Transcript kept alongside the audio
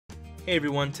Hey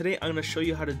everyone, today I'm going to show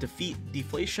you how to defeat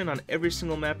deflation on every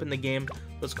single map in the game.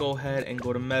 Let's go ahead and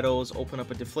go to Meadows, open up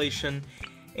a deflation,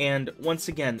 and once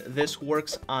again, this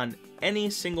works on any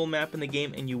single map in the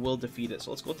game and you will defeat it.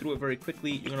 So let's go through it very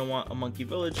quickly. You're going to want a monkey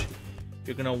village,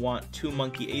 you're going to want 2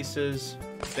 monkey aces,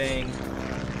 bang,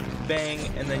 bang,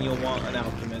 and then you'll want an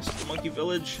alchemist. The monkey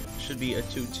village should be a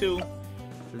 2-2,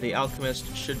 the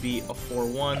alchemist should be a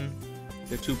 4-1,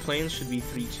 the 2 planes should be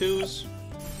 3 2s.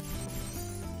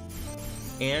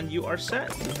 And you are set.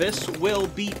 This will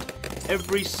beat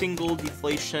every single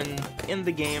deflation in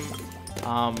the game,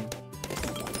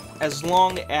 as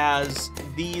long as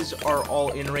these are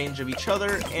all in range of each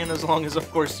other, and as long as, of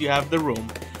course, you have the room.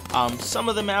 Some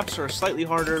of the maps are slightly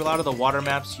harder. A lot of the water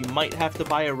maps, you might have to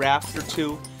buy a raft or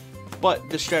 2, but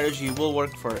the strategy will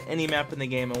work for any map in the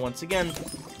game. And once again,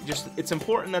 it's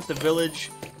important that the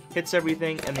village hits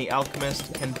everything, and the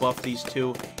alchemist can buff these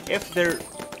 2. If they're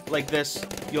like this,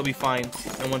 you'll be fine.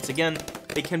 And once again,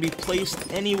 they can be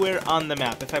placed anywhere on the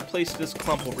map. If I place this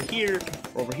clump over here,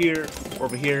 or over here, or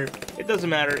over here, it doesn't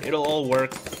matter, it'll all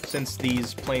work since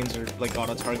these planes are like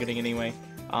auto-targeting anyway.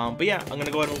 But yeah, I'm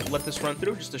gonna go ahead and let this run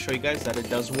through just to show you guys that it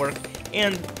does work.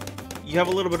 And you have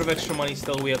a little bit of extra money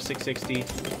still. We have 660.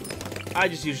 I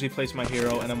just usually place my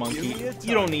hero and a monkey.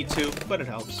 You don't need to, but it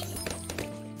helps.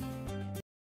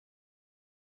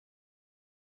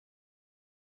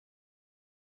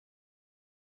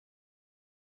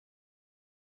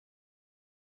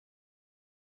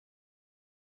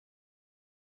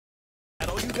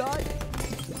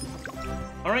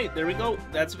 Alright, there we go.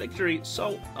 That's victory.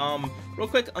 So, real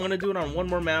quick, I'm gonna do it on one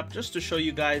more map just to show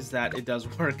you guys that it does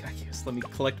work. I guess let me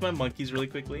collect my monkeys really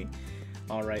quickly.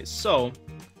 Alright, so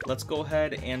let's go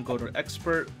ahead and go to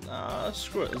expert.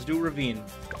 Screw it, let's do ravine.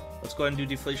 Let's go ahead and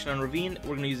do deflation on ravine.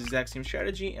 We're gonna use the exact same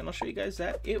strategy, and I'll show you guys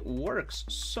that it works.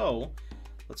 So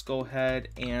let's go ahead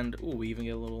and we even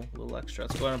get a little extra.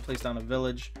 Let's go ahead and place down a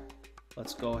village.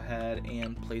 Let's go ahead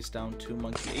and place down 2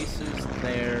 monkey aces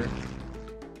there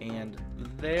and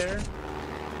there,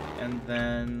 and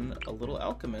then a little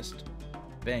alchemist.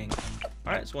 Bang.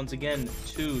 Alright, so once again,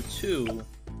 2 2,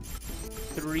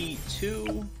 3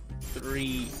 2,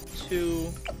 3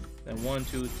 2, then 1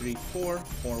 2 3 4,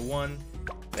 4 1,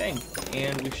 bang,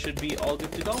 and we should be all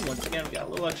good to go. Once again, we got a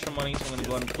little extra money, so I'm gonna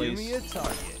go ahead and place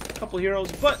a couple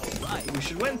heroes, but we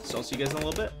should win. So I'll see you guys in a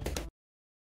little bit.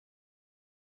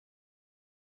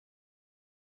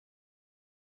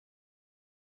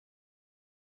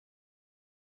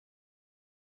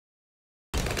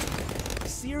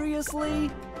 Seriously?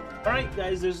 Alright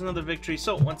guys, there's another victory.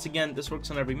 So once again, this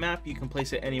works on every map. You can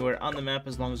place it anywhere on the map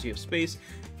as long as you have space.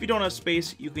 If you don't have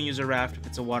space, you can use a raft if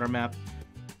it's a water map.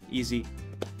 Easy.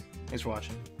 Thanks for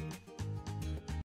watching.